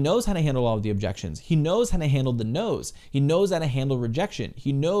 is he already knows how to handle all of the objections. He knows how to handle the no's. He knows how to handle rejection.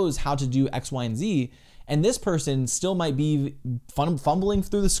 He knows how to do X, Y, and Z. And this person still might be fumbling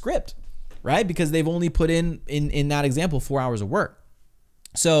through the script, right? Because they've only put in that example 4 hours of work.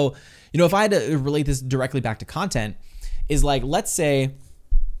 So, if I had to relate this directly back to content, is like, let's say,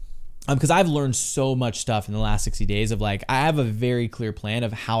 because I've learned so much stuff in the last 60 days of like, I have a very clear plan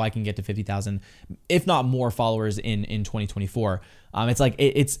of how I can get to 50,000, if not more followers in 2024. It's like,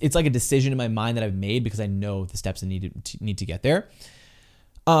 it's like a decision in my mind that I've made because I know the steps I need to get there.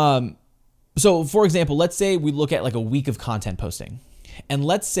 So for example, let's say we look at like a week of content posting, and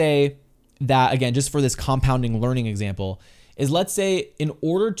let's say that, again, just for this compounding learning example, is let's say in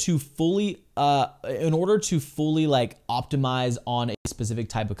order to fully like optimize on a specific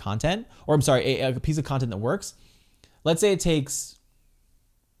type of content, or I'm sorry, a piece of content that works, let's say it takes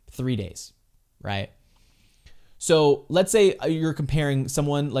 3 days, right? So let's say you're comparing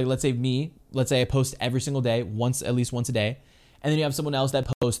someone, like let's say me, let's say I post every single day, at least once a day, and then you have someone else that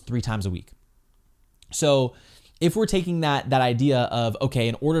posts 3 times a week. So if we're taking that idea of, okay,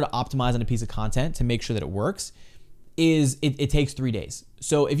 in order to optimize on a piece of content to make sure that it works, it takes 3 days.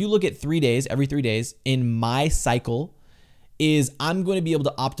 So if you look at 3 days, every 3 days in my cycle, is I'm going to be able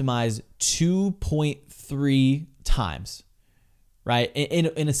to optimize 2.3 times, right?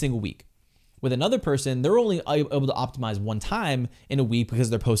 In a single week. With another person, they're only able to optimize 1 time in a week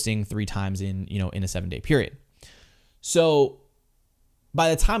because they're posting 3 times in a 7-day period. So by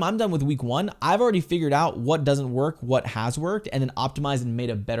the time I'm done with week 1, I've already figured out what doesn't work, what has worked, and then optimized and made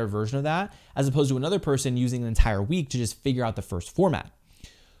a better version of that, as opposed to another person using an entire week to just figure out the first format.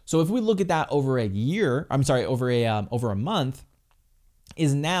 So if we look at that over a month,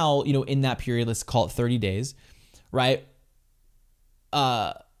 is now, in that period, let's call it 30 days, right?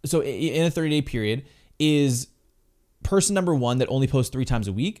 So in a 30-day period, is person number 1 that only posts 3 times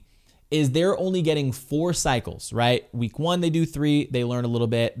a week, is they're only getting 4 cycles, right? Week 1, they do 3, they learn a little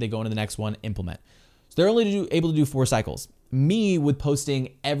bit, they go into the next one, implement. So they're only able to do 4 cycles. Me, with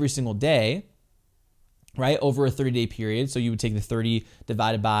posting every single day, right, over a 30-day period, so you would take the 30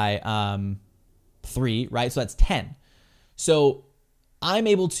 divided by 3, right? So that's 10. So I'm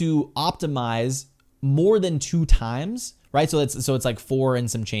able to optimize more than 2 times, right? So it's like 4 and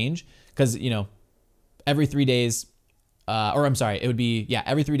some change, because, every 3 days, it would be,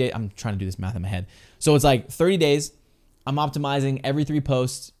 every 3 days. I'm trying to do this math in my head. So it's like 30 days, I'm optimizing every 3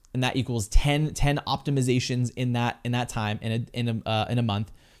 posts, and that equals 10 optimizations in that time in a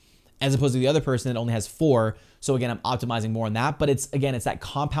month, as opposed to the other person that only has 4. So again, I'm optimizing more on that, but it's that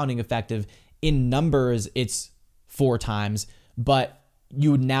compounding effect of, in numbers, it's 4 times, but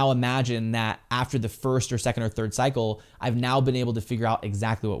you would now imagine that after the first or second or third cycle, I've now been able to figure out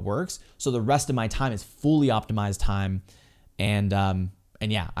exactly what works. So the rest of my time is fully optimized time. And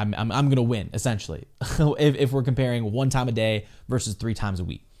yeah, I'm going to win, essentially, if we're comparing 1 time a day versus 3 times a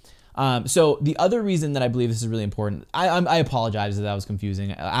week. So the other reason that I believe this is really important, I apologize that was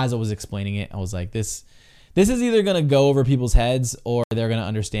confusing. As I was explaining it, I was like, this is either going to go over people's heads or they're going to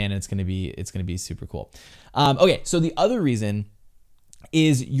understand, and it's going to be super cool. Okay. So the other reason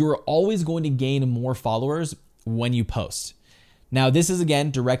is you're always going to gain more followers when you post. Now, this is,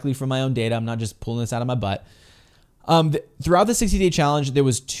 again, directly from my own data. I'm not just pulling this out of my butt. Throughout the 60-day challenge, there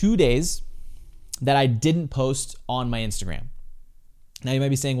was 2 days that I didn't post on my Instagram. Now, you might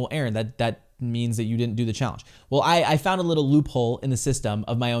be saying, well, Aaron, that means that you didn't do the challenge. Well, I found a little loophole in the system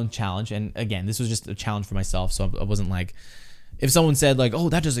of my own challenge. And again, this was just a challenge for myself. So I wasn't like, if someone said like, oh,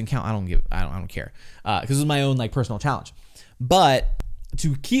 that doesn't count, I don't care. Because it was my own like personal challenge. But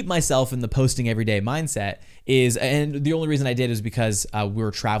to keep myself in the posting every day mindset and the only reason I did is because we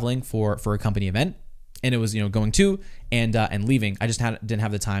were traveling for a company event, and it was, going to and leaving. I just didn't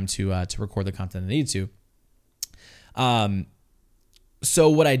have the time to record the content I needed to. So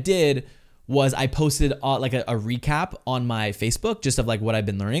what I did was I posted like a recap on my Facebook, just of like what I've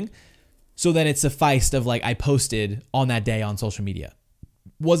been learning. So then it sufficed of like I posted on that day on social media.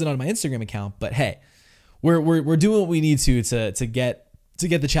 Wasn't on my Instagram account, but hey, we're doing what we need to get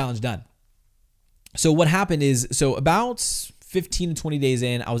the challenge done. So what happened is, about 15 to 20 days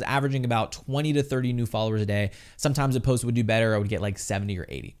in, I was averaging about 20 to 30 new followers a day. Sometimes a post would do better. I would get like 70 or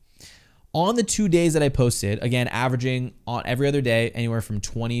 80. On the 2 days that I posted, again, averaging on every other day, anywhere from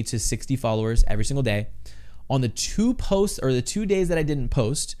 20 to 60 followers every single day. On the 2 days that I didn't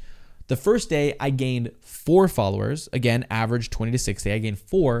post, the first day I gained 4 followers, again, average 20 to 60. I gained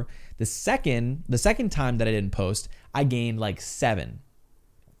 4. The second time that I didn't post, I gained like 7.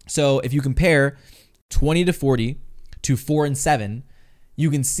 So if you compare 20 to 40 to 4 and 7, you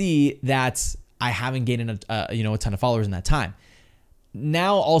can see that I haven't gained a ton of followers in that time.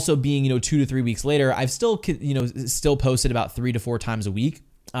 Now also being 2 to 3 weeks later, I've still posted about 3 to 4 times a week.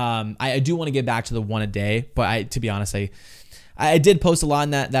 I do want to get back to the 1 a day, but to be honest, I did post a lot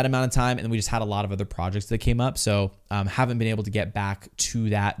in that amount of time, and we just had a lot of other projects that came up, so haven't been able to get back to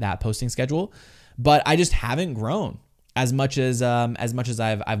that posting schedule. But I just haven't grown as much as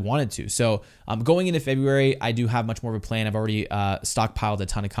I've wanted to. So going into February, I do have much more of a plan. I've already stockpiled a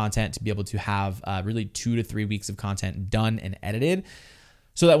ton of content to be able to have really 2 to 3 weeks of content done and edited,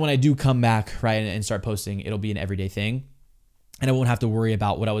 so that when I do come back, right, and start posting, it'll be an everyday thing. And I won't have to worry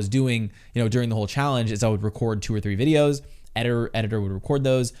about what I was doing, during the whole challenge. Is I would record 2 or 3 videos. Editor would record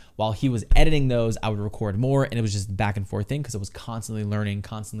those. While he was editing those, I would record more, and it was just a back and forth thing because I was constantly learning,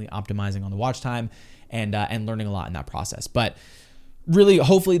 constantly optimizing on the watch time, and learning a lot in that process. But really,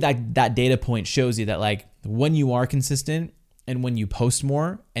 hopefully that data point shows you that like when you are consistent and when you post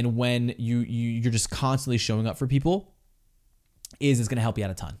more and when you're just constantly showing up for people, it's going to help you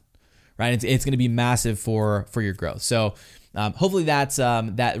out a ton, right? It's going to be massive for your growth. So hopefully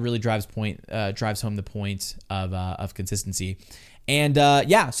that really drives home the point of consistency. And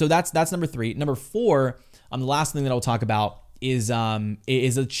so that's number 3. Number 4, the last thing that I'll talk about is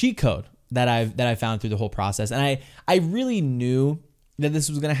a cheat code that I found through the whole process. And I really knew that this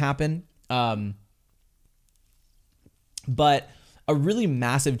was going to happen. But a really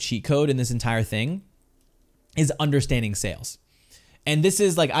massive cheat code in this entire thing is understanding sales. And this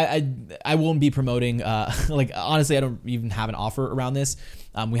is like, I won't be promoting, like, honestly, I don't even have an offer around this.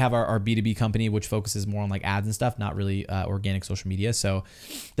 We have our B2B company, which focuses more on like ads and stuff, not really organic social media. So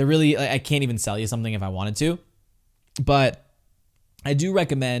I can't even sell you something if I wanted to, but I do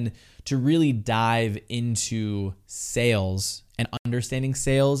recommend to really dive into sales and understanding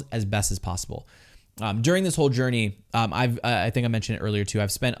sales as best as possible. During this whole journey, I think I mentioned it earlier too,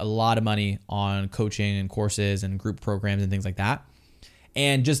 I've spent a lot of money on coaching and courses and group programs and things like that.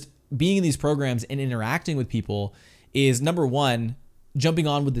 And just being in these programs and interacting with people is, number one, jumping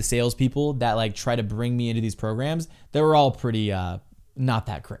on with the salespeople that like try to bring me into these programs. They were all pretty not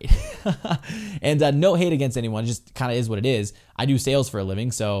that great. And no hate against anyone, just kind of is what it is. I do sales for a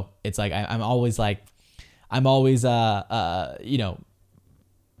living, so it's like I'm always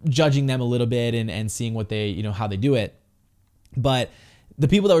judging them a little bit and seeing what they, how they do it. But the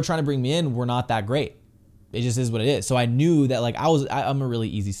people that were trying to bring me in were not that great. It just is what it is. So I knew that like I'm a really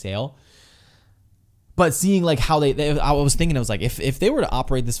easy sale. But seeing like how I was thinking, I was like, if they were to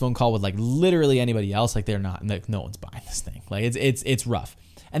operate this phone call with like literally anybody else, like they're not, like no one's buying this thing. Like it's rough.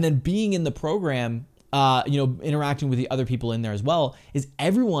 And then being in the program, interacting with the other people in there as well, is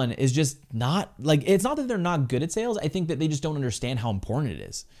everyone is just not like, it's not that they're not good at sales. I think that they just don't understand how important it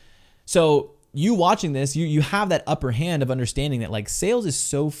is. So you watching this, you have that upper hand of understanding that like sales is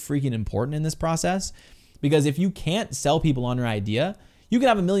so freaking important in this process, because if you can't sell people on your idea, you can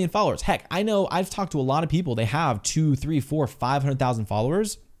have 1 million followers. Heck, I know I've talked to a lot of people. They have 2, 3, 4, 500,000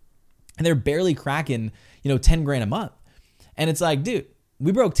 followers, and they're barely cracking, 10 grand a month. And it's like, dude,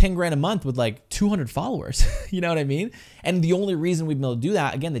 we broke 10 grand a month with like 200 followers. You know what I mean? And the only reason we've been able to do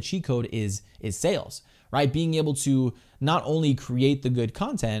that, again, the cheat code is sales, right? Being able to not only create the good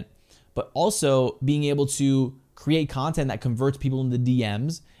content, but also being able to create content that converts people into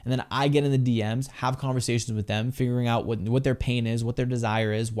DMs. And then I get in the DMs, have conversations with them, figuring out what their pain is, what their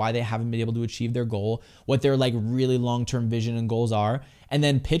desire is, why they haven't been able to achieve their goal, what their like really long-term vision and goals are, and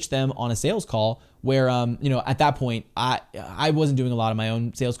then pitch them on a sales call where, at that point, I wasn't doing a lot of my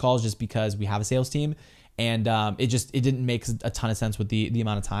own sales calls just because we have a sales team, and it didn't make a ton of sense with the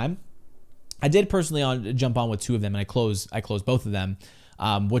amount of time. I did personally jump on with 2 of them, and I closed both of them.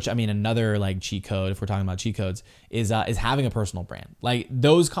 Which, I mean, another like cheat code, if we're talking about cheat codes, is having a personal brand. Like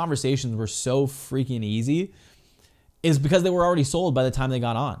those conversations were so freaking easy, is because they were already sold by the time they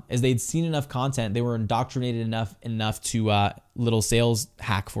got on. As they'd seen enough content, they were indoctrinated enough to little sales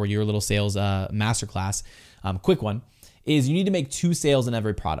hack for you, or little sales masterclass. Quick one is you need to make 2 sales in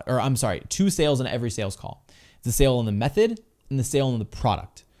every product, or 2 sales in every sales call. It's the sale on the method and the sale on the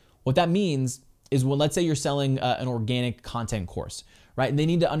product. What that means is when, let's say you're selling an organic content course, right? They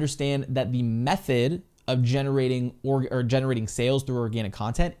need to understand that the method of generating or generating sales through organic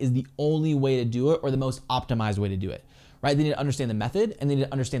content is the only way to do it, or the most optimized way to do it, right? They need to understand the method, and they need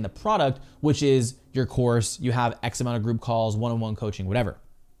to understand the product, which is your course. You have X amount of group calls, one-on-one coaching, whatever.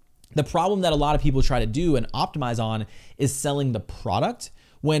 The problem that a lot of people try to do and optimize on is selling the product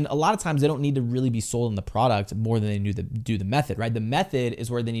when a lot of times they don't need to really be sold on the product more than they do the method, right? The method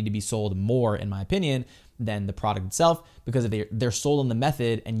is where they need to be sold more, in my opinion, than the product itself, because if they're sold on the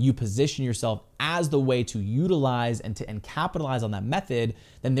method and you position yourself as the way to utilize and capitalize on that method,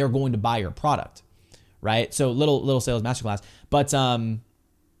 then they're going to buy your product, right? So little sales masterclass, but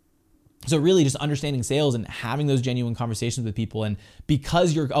so really just understanding sales and having those genuine conversations with people. And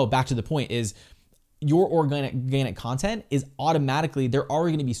because back to the point is your organic content is automatically, they're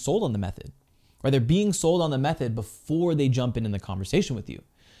already going to be sold on the method, or they're being sold on the method before they jump in the conversation with you.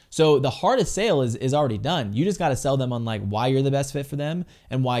 So the hardest sale is already done. You just got to sell them on like why you're the best fit for them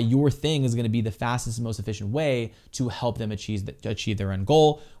and why your thing is going to be the fastest and most efficient way to help them achieve their end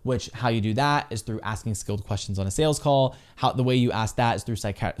goal, which how you do that is through asking skilled questions on a sales call. The way you ask that is through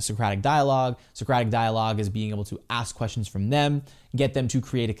Socratic dialogue. Socratic dialogue is being able to ask questions from them, get them to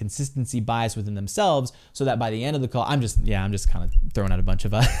create a consistency bias within themselves so that by the end of the call, I'm just kind of throwing out a bunch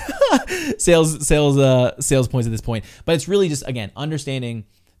of sales points at this point, but it's really just, again, understanding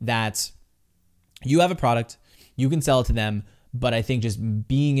that you have a product, you can sell it to them, but I think just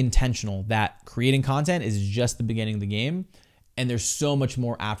being intentional that creating content is just the beginning of the game. And there's so much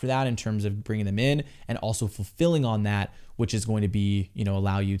more after that in terms of bringing them in and also fulfilling on that, which is going to be,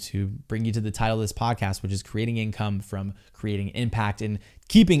 allow you to bring you to the title of this podcast, which is creating income from creating impact and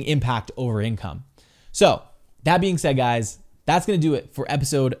keeping impact over income. So that being said, guys, that's going to do it for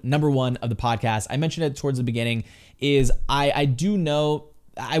episode number 1 of the podcast. I mentioned it towards the beginning is I do know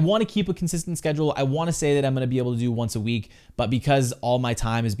I want to keep a consistent schedule. I want to say that I'm going to be able to do once a week, but because all my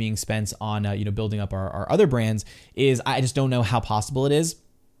time is being spent on, building up our other brands, I just don't know how possible it is.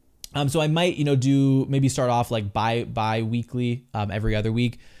 So I might, maybe start off like bi-weekly, every other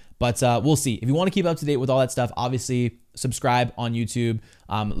week, but we'll see. If you want to keep up to date with all that stuff, obviously subscribe on YouTube,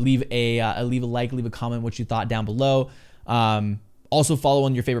 leave a like, leave a comment, what you thought down below. Also follow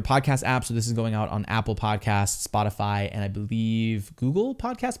on your favorite podcast app. So this is going out on Apple Podcasts, Spotify, and I believe Google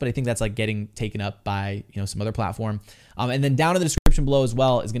Podcasts, but I think that's like getting taken up by, some other platform. And then down in the description below as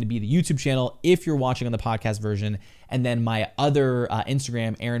well is going to be the YouTube channel if you're watching on the podcast version. And then my other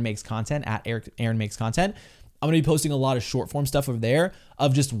Instagram, Aaron Makes Content, at Aaron Makes Content. I'm going to be posting a lot of short form stuff over there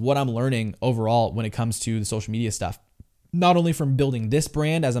of just what I'm learning overall when it comes to the social media stuff. Not only from building this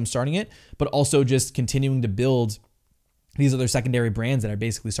brand as I'm starting it, but also just continuing to build these other secondary brands that I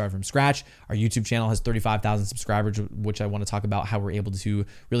basically started from scratch. Our YouTube channel has 35,000 subscribers, which I want to talk about how we're able to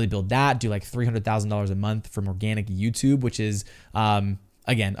really build that, do like $300,000 a month from organic YouTube, which is,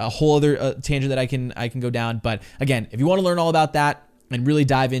 again, a whole other tangent that I can go down. But again, if you want to learn all about that and really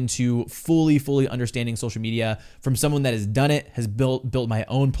dive into fully understanding social media from someone that has done it, has built my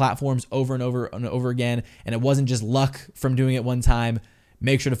own platforms over and over again, and it wasn't just luck from doing it one time,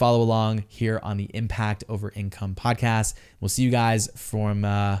 make sure to follow along here on the Impact Over Income podcast. We'll see you guys from,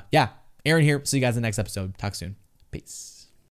 Aaron here. See you guys in the next episode. Talk soon. Peace.